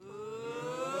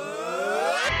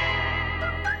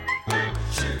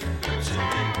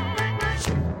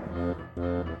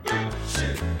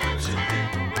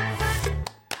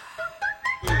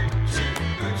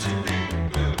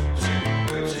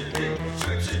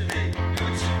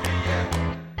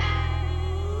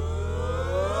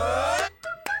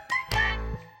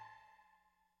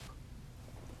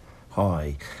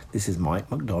Hi, this is Mike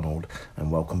McDonald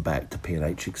and welcome back to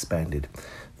P&H Expanded.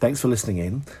 Thanks for listening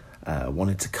in.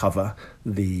 Wanted to cover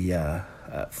the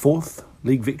fourth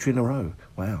league victory in a row.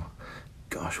 Wow,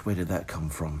 gosh, where did that come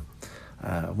from?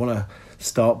 I want to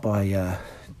start by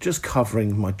just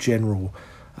covering my general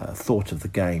thought of the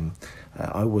game.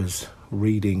 I was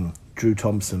reading Drew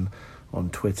Thompson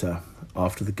on Twitter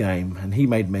after the game, and he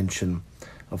made mention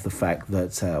of the fact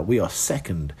that we are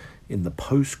second in the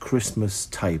post-Christmas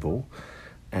table,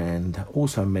 and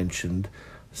also mentioned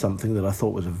something that I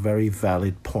thought was a very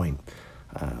valid point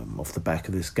off the back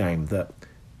of this game, that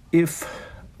if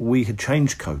we had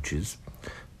changed coaches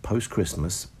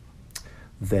post-Christmas,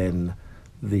 then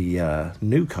the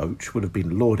new coach would have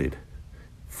been lauded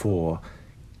for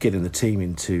getting the team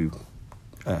into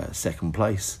second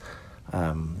place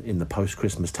in the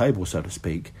post-Christmas table, so to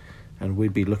speak, and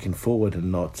we'd be looking forward and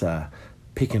not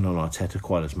picking on Arteta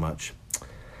quite as much.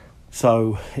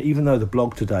 So even though the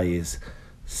blog today is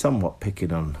somewhat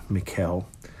picking on Mikel,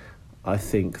 I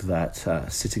think that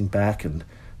sitting back and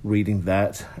reading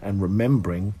that and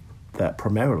remembering that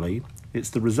primarily it's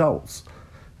the results,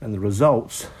 and the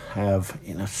results have,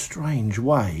 in a strange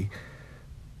way,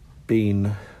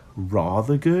 been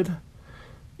rather good,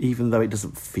 even though it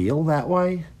doesn't feel that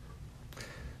way.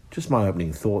 Just my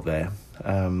opening thought there.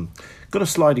 Got a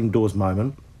sliding doors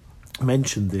moment.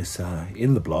 Mentioned this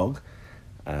in the blog,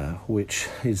 which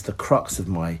is the crux of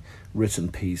my written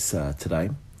piece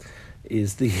today,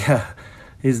 is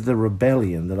the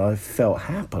rebellion that I felt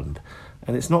happened.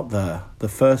 And it's not the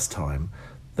first time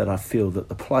that I feel that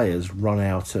the players run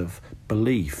out of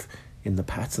belief in the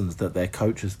patterns that their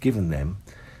coach has given them,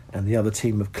 and the other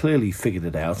team have clearly figured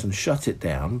it out and shut it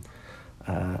down,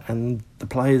 and the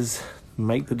players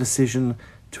make the decision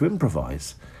to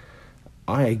improvise.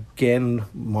 I, again,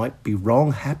 might be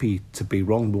wrong, happy to be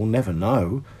wrong. We'll never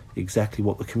know exactly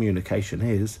what the communication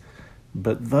is.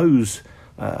 But those,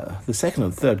 the second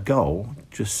and third goal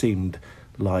just seemed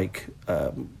like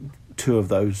two of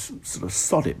those sort of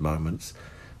sod it moments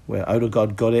where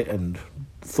Odegaard got it and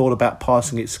thought about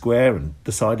passing it square and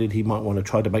decided he might want to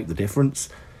try to make the difference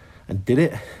and did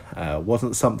it.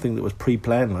 Wasn't something that was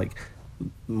pre-planned like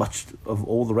much of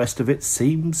all the rest of it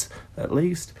seems, at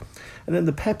least. And then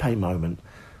the Pepe moment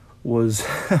was,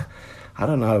 I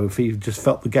don't know if he just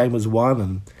felt the game was won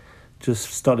and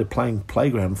just started playing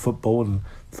playground football and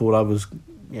thought I'm just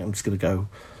going to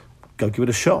go give it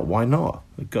a shot. Why not?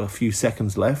 We've got a few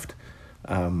seconds left.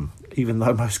 Even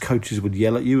though most coaches would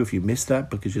yell at you if you missed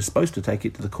that because you're supposed to take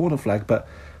it to the corner flag. But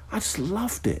I just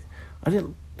loved it. I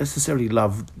didn't necessarily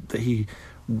love that he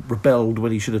rebelled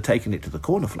when he should have taken it to the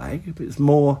corner flag. It's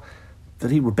more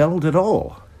that he rebelled at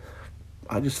all.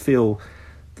 I just feel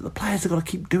that the players have got to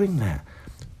keep doing that,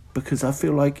 because I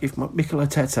feel like if Mikel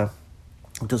Arteta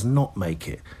does not make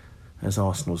it as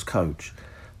Arsenal's coach,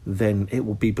 then it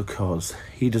will be because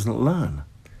he doesn't learn,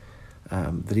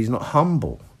 that he's not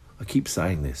humble. I keep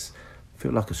saying this, I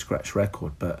feel like a scratch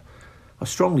record, but I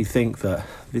strongly think that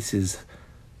this is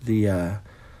the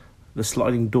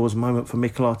sliding doors moment for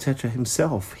Mikel Arteta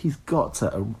himself. He's got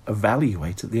to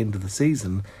evaluate at the end of the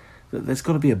season that there's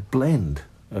got to be a blend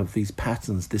of these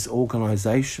patterns, this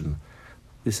organisation,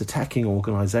 this attacking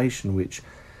organisation, which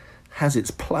has its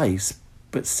place,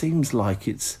 but seems like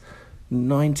it's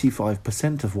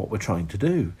 95% of what we're trying to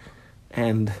do.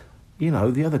 And, the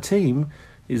other team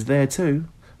is there too.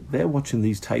 They're watching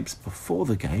these tapes before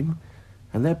the game,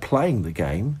 and they're playing the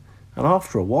game, and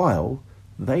after a while,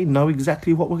 they know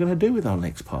exactly what we're going to do with our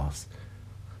next pass.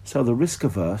 So the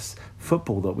risk-averse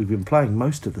football that we've been playing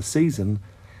most of the season,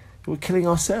 we're killing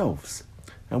ourselves.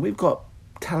 And we've got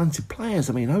talented players.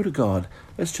 I mean, Odegaard,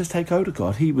 let's just take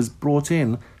Odegaard. He was brought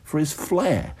in for his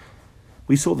flair.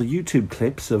 We saw the YouTube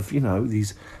clips of,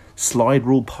 these slide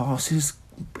rule passes,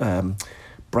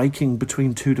 breaking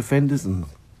between two defenders and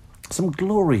some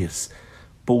glorious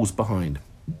balls behind.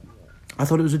 I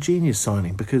thought it was a genius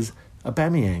signing because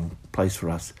Aubameyang plays for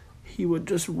us. He would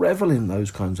just revel in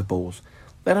those kinds of balls.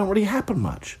 They don't really happen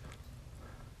much.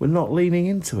 We're not leaning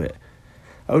into it.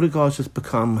 Odegaard's just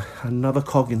become another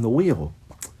cog in the wheel.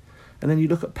 And then you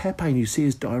look at Pepe and you see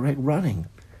his direct running.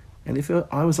 And if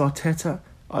I was Arteta,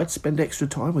 I'd spend extra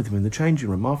time with him in the changing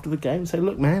room after the game and say,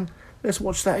 look, man, let's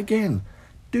watch that again.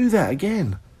 Do that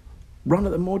again. Run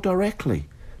at them more directly.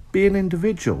 Be an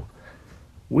individual.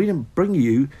 We didn't bring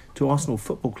you to Arsenal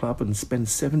Football Club and spend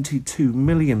 £72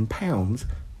 million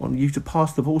on you to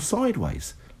pass the ball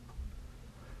sideways.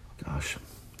 Gosh,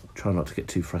 try not to get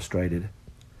too frustrated.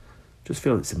 Just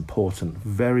feel it's important,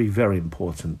 very, very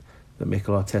important, that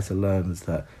Mikel Arteta learns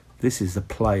that this is a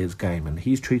player's game and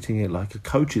he's treating it like a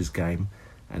coach's game,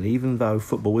 And even though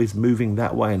football is moving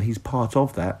that way and he's part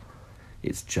of that,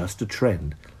 it's just a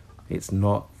trend. It's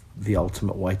not the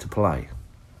ultimate way to play.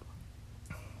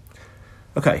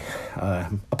 Okay,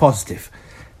 a positive.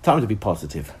 Time to be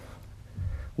positive.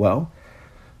 Well,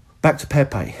 back to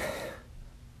Pepe.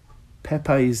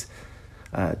 Pepe's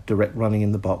direct running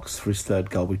in the box for his third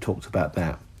goal, we talked about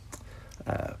that.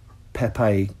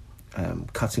 Pepe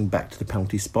cutting back to the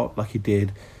penalty spot like he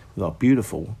did with our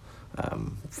beautiful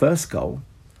first goal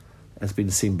has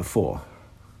been seen before.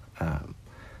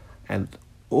 And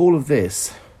all of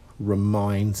this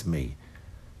reminds me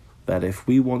that if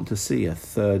we want to see a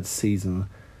third season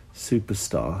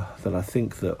superstar that I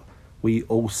think that we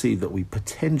all see that we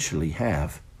potentially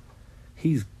have,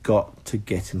 he's got to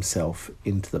get himself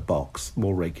into the box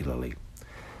more regularly.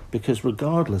 Because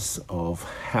regardless of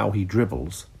how he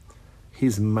dribbles,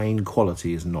 his main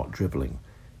quality is not dribbling,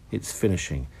 it's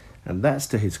finishing. And that's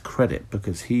to his credit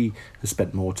because he has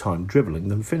spent more time dribbling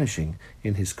than finishing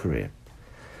in his career.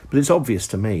 But it's obvious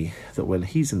to me that when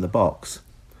he's in the box,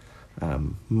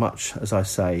 much as I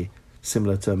say,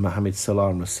 similar to Mohamed Salah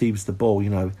and receives the ball,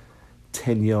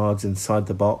 10 yards inside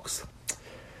the box,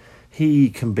 he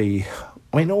can be,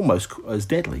 almost as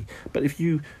deadly. But if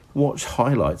you watch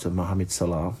highlights of Mohamed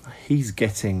Salah, he's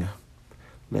getting,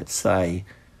 let's say,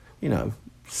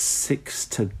 6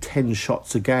 to 10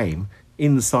 shots a game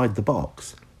inside the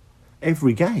box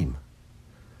every game.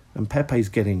 And Pepe's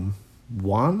getting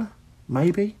 1,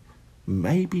 maybe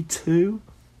 2.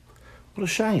 What a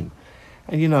shame.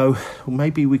 And,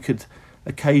 maybe we could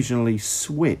occasionally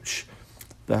switch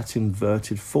that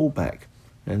inverted fullback.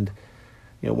 And,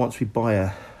 once we buy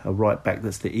a right back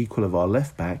that's the equal of our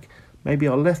left back, maybe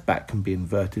our left back can be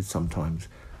inverted sometimes,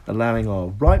 allowing our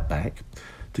right back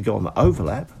to go on the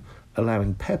overlap,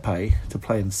 allowing Pepe to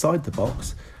play inside the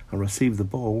box and receive the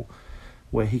ball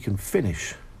where he can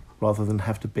finish rather than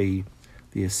have to be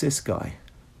the assist guy.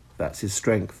 That's his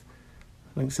strength.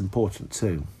 I think it's important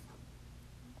too.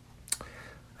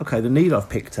 Okay, the need I've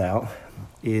picked out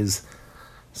is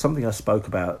something I spoke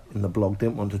about in the blog.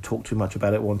 Didn't want to talk too much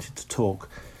about it. Wanted to talk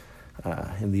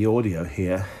in the audio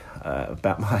here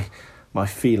about my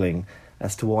feeling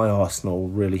as to why Arsenal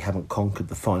really haven't conquered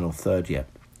the final third yet.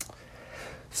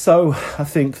 So I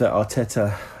think that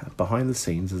Arteta, behind the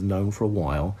scenes, has known for a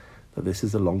while that this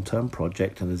is a long-term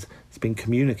project and it's been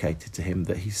communicated to him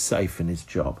that he's safe in his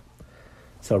job.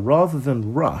 So rather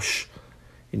than rush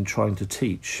in trying to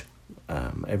teach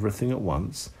everything at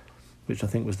once, which I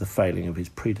think was the failing of his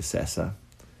predecessor,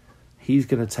 he's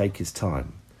going to take his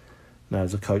time. Now,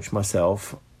 as a coach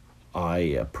myself, I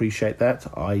appreciate that.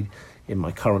 I, in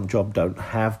my current job, don't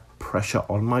have pressure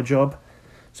on my job,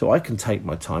 so I can take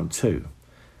my time too.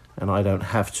 And I don't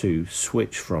have to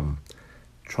switch from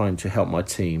trying to help my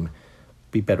team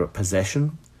be better at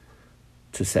possession,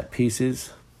 to set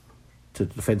pieces, to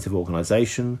defensive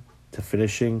organisation, to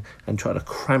finishing, and try to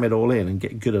cram it all in and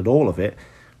get good at all of it,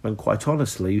 when quite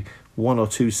honestly, 1 or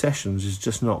 2 sessions is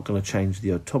just not going to change the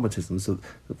automatisms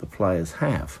that the players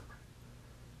have.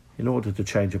 In order to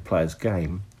change a player's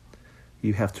game,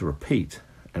 you have to repeat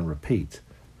and repeat.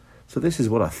 So this is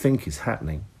what I think is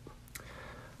happening.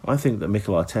 I think that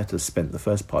Mikel Arteta spent the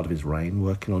first part of his reign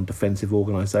working on defensive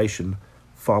organisation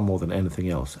far more than anything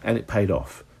else, and it paid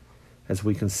off. As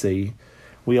we can see,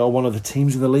 we are one of the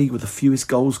teams in the league with the fewest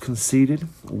goals conceded.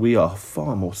 We are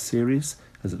far more serious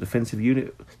as a defensive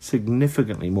unit,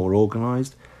 significantly more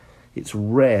organised. It's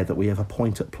rare that we ever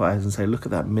point at players and say, look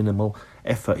at that minimal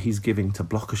effort he's giving to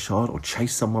block a shot or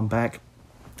chase someone back.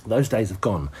 Those days have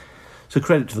gone. So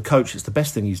credit to the coach, it's the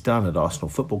best thing he's done at Arsenal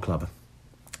Football Club.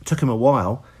 It took him a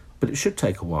while, but it should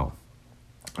take a while.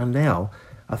 And now,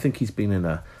 I think he's been in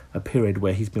a period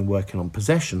where he's been working on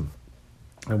possession.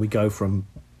 And we go from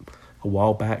a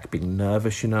while back being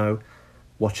nervous,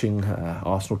 watching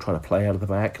Arsenal try to play out of the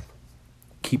back,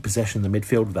 keep possession in the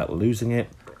midfield without losing it.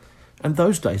 And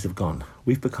those days have gone.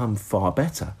 We've become far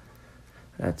better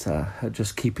at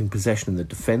just keeping possession in the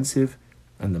defensive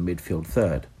and the midfield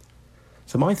third.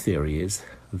 So my theory is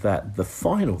that the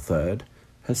final third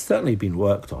has certainly been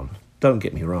worked on. Don't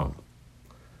get me wrong.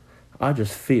 I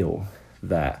just feel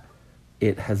that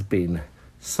it has been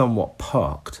somewhat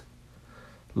parked,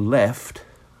 left,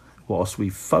 whilst we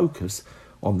focus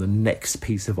on the next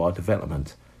piece of our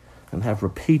development and have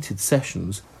repeated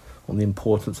sessions on the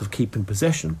importance of keeping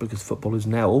possession, because football is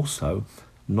now also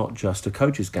not just a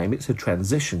coach's game, it's a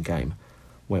transition game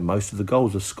where most of the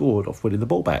goals are scored off winning the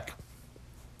ball back.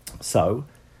 So,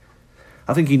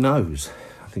 I think he knows.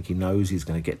 He's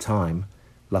going to get time.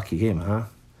 Lucky him, huh?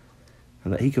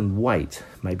 And that he can wait,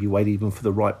 maybe wait even for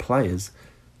the right players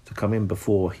to come in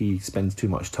before he spends too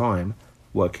much time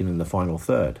working in the final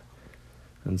third.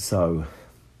 And so,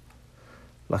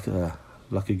 like a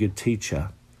good teacher,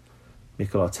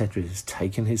 Mikel Arteta has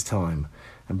taken his time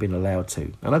and been allowed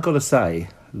to. And I've got to say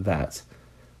that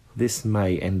this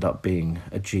may end up being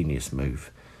a genius move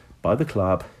by the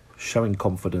club, showing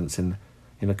confidence in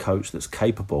a coach that's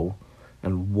capable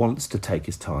and wants to take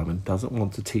his time and doesn't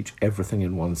want to teach everything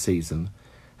in one season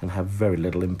and have very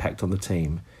little impact on the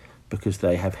team because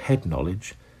they have head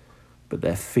knowledge, but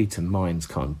their feet and minds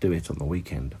can't do it on the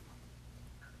weekend.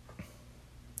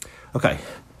 Okay,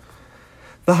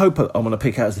 the hope I want to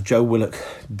pick out is the Joe Willock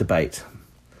debate.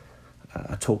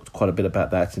 I talked quite a bit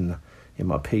about that in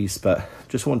my piece, but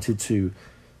just wanted to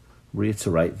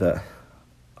reiterate that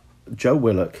Joe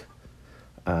Willock,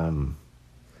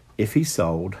 if he's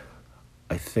sold,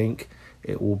 I think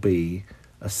it will be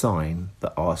a sign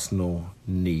that Arsenal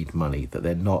need money, that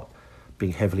they're not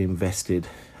being heavily invested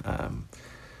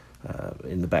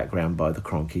in the background by the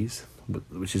Cronkies,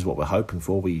 which is what we're hoping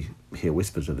for. We hear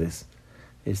whispers of this,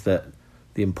 is that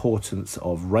the importance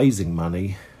of raising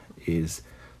money is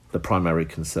the primary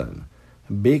concern.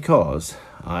 Because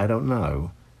I don't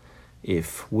know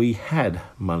if we had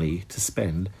money to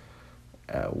spend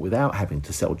without having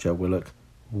to sell Joe Willock,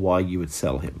 why you would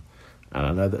sell him. And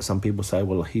I know that some people say,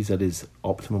 well, he's at his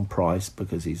optimum price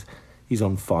because he's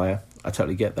on fire. I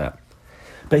totally get that.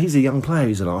 But he's a young player,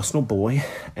 he's an Arsenal boy,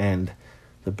 and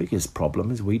the biggest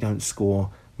problem is we don't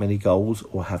score many goals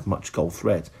or have much goal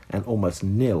threat, and almost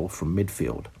nil from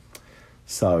midfield.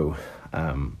 So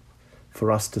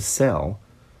for us to sell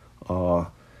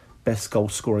our best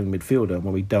goal-scoring midfielder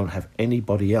when we don't have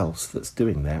anybody else that's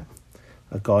doing that,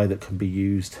 a guy that can be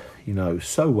used,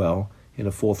 so well in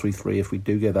a 4-3-3 if we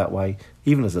do go that way,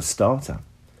 even as a starter,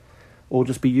 or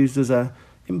just be used as a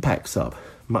impact sub,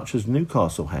 much as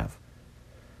Newcastle have,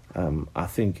 I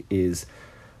think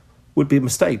would be a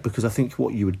mistake, because I think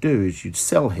what you would do is you'd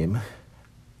sell him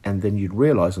and then you'd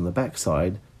realise on the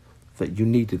backside that you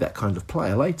needed that kind of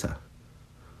player later.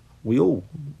 We all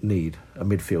need a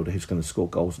midfielder who's going to score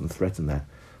goals and threaten that,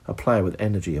 a player with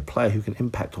energy, a player who can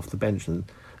impact off the bench, and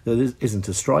there isn't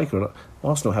a striker.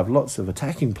 Arsenal have lots of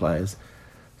attacking players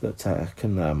that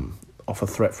can offer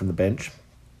threat from the bench,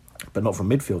 but not from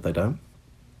midfield. They don't.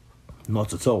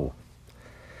 Not at all.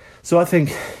 So I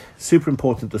think super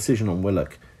important decision on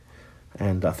Willock,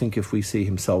 and I think if we see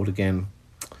him sold again,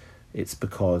 it's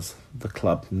because the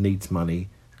club needs money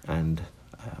and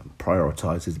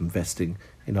prioritises investing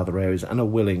in other areas and are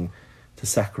willing to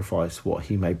sacrifice what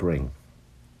he may bring.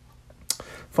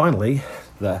 Finally,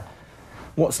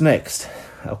 what's next?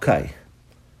 Okay.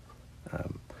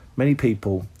 Many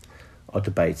people are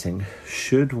debating,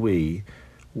 should we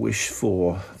wish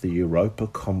for the Europa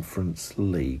Conference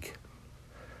League?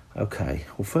 Okay,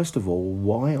 well, first of all,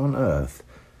 why on earth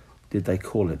did they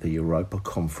call it the Europa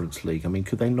Conference League? I mean,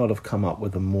 could they not have come up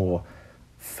with a more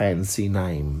fancy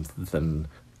name than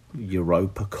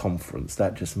Europa Conference?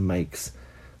 That just makes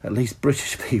at least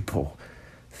British people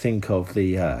think of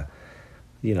the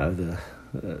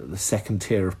second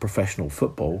tier of professional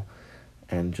football,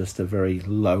 and just a very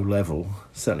low level,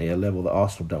 certainly a level that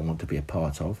Arsenal don't want to be a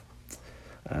part of.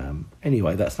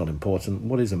 Anyway, that's not important.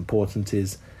 What is important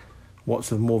is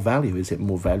what's of more value. Is it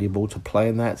more valuable to play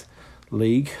in that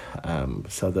league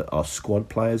so that our squad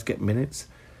players get minutes?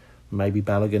 Maybe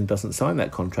Balogun doesn't sign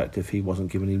that contract if he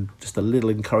wasn't given him just a little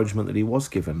encouragement that he was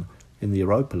given in the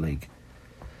Europa League.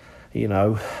 In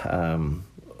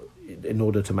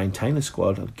order to maintain a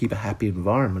squad and keep a happy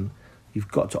environment,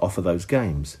 you've got to offer those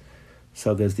games.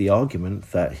 So there's the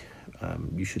argument that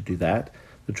you should do that.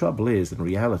 The trouble is, in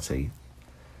reality,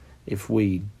 if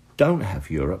we don't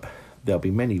have Europe, there'll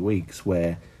be many weeks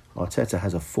where Arteta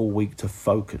has a full week to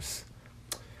focus.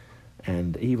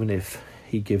 And even if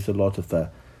he gives a lot of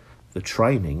the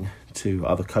training to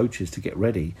other coaches to get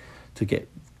ready, to get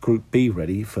Group B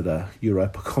ready for the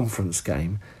Europa Conference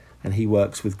game, and he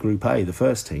works with Group A, the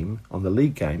first team, on the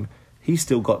league game, he's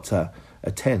still got to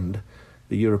attend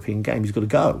the European game. He's got to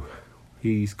go.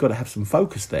 He's got to have some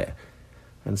focus there.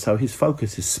 And so his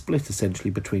focus is split essentially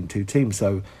between two teams.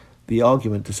 So the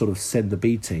argument to sort of send the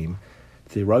B team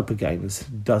to the Europa games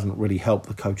doesn't really help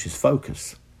the coach's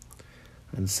focus.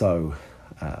 And so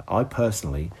I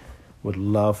personally would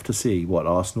love to see what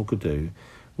Arsenal could do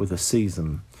with a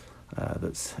season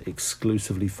that's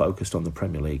exclusively focused on the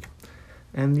Premier League.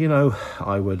 And,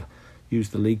 I would use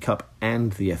the League Cup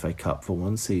and the FA Cup for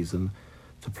one season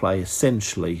to play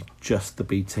essentially just the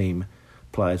B team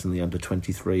players and the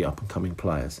under-23 up-and-coming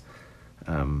players,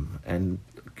 and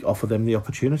offer them the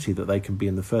opportunity that they can be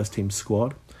in the first team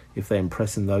squad if they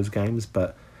impress in those games.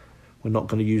 But we're not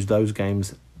going to use those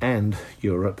games and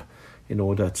Europe in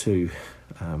order to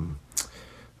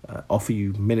offer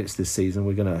you minutes this season.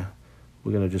 We're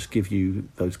gonna just give you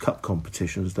those cup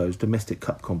competitions, those domestic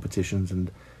cup competitions,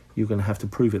 and you're going to have to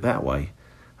prove it that way.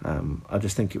 I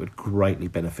just think it would greatly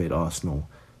benefit Arsenal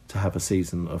to have a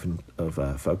season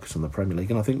of focus on the Premier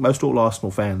League. And I think most all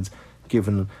Arsenal fans,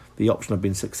 given the option of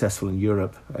being successful in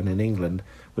Europe and in England,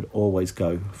 would always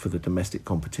go for the domestic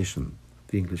competition,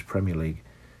 the English Premier League.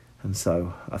 And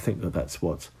so I think that's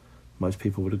what most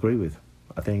people would agree with,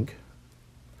 I think.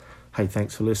 Hey,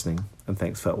 thanks for listening, and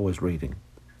thanks for always reading.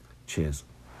 Cheers.